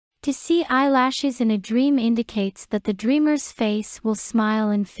To see eyelashes in a dream indicates that the dreamer's face will smile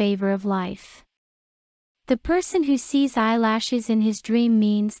in favor of life. The person who sees eyelashes in his dream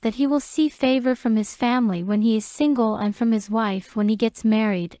means that he will see favor from his family when he is single and from his wife when he gets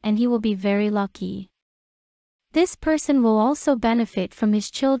married, and he will be very lucky. This person will also benefit from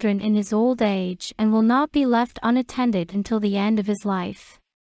his children in his old age and will not be left unattended until the end of his life.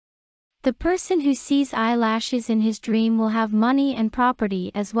 The person who sees eyelashes in his dream will have money and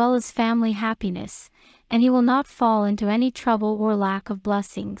property as well as family happiness, and he will not fall into any trouble or lack of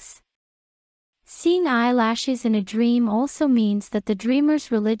blessings. Seeing eyelashes in a dream also means that the dreamer's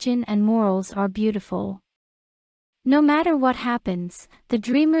religion and morals are beautiful. No matter what happens, the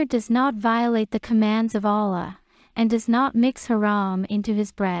dreamer does not violate the commands of Allah, and does not mix haram into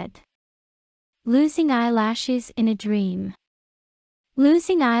his bread. Losing eyelashes in a dream.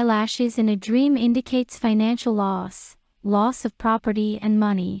 Losing eyelashes in a dream indicates financial loss, loss of property and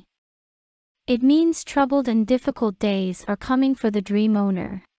money. It means troubled and difficult days are coming for the dream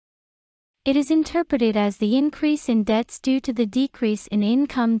owner. It is interpreted as the increase in debts due to the decrease in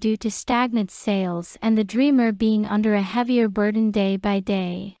income due to stagnant sales and the dreamer being under a heavier burden day by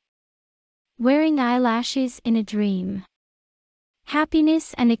day. Wearing eyelashes in a dream.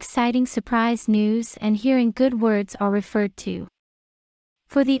 Happiness and exciting surprise news and hearing good words are referred to.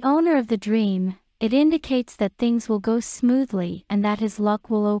 For the owner of the dream, it indicates that things will go smoothly and that his luck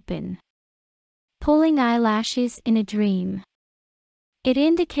will open. Pulling eyelashes in a dream. It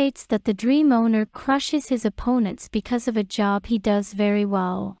indicates that the dream owner crushes his opponents because of a job he does very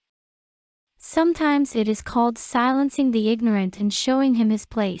well. Sometimes it is called silencing the ignorant and showing him his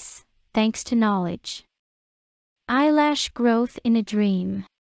place, thanks to knowledge. Eyelash growth in a dream.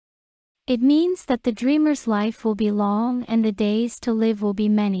 It means that the dreamer's life will be long and the days to live will be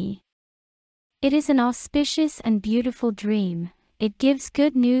many. It is an auspicious and beautiful dream. It gives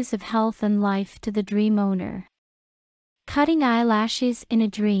good news of health and life to the dream owner. Cutting eyelashes in a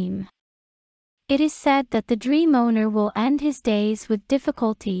dream. It is said that the dream owner will end his days with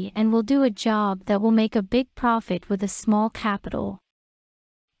difficulty and will do a job that will make a big profit with a small capital.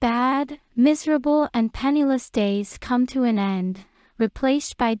 Bad, miserable and penniless days come to an end,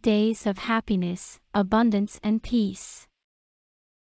 replaced by days of happiness, abundance and peace.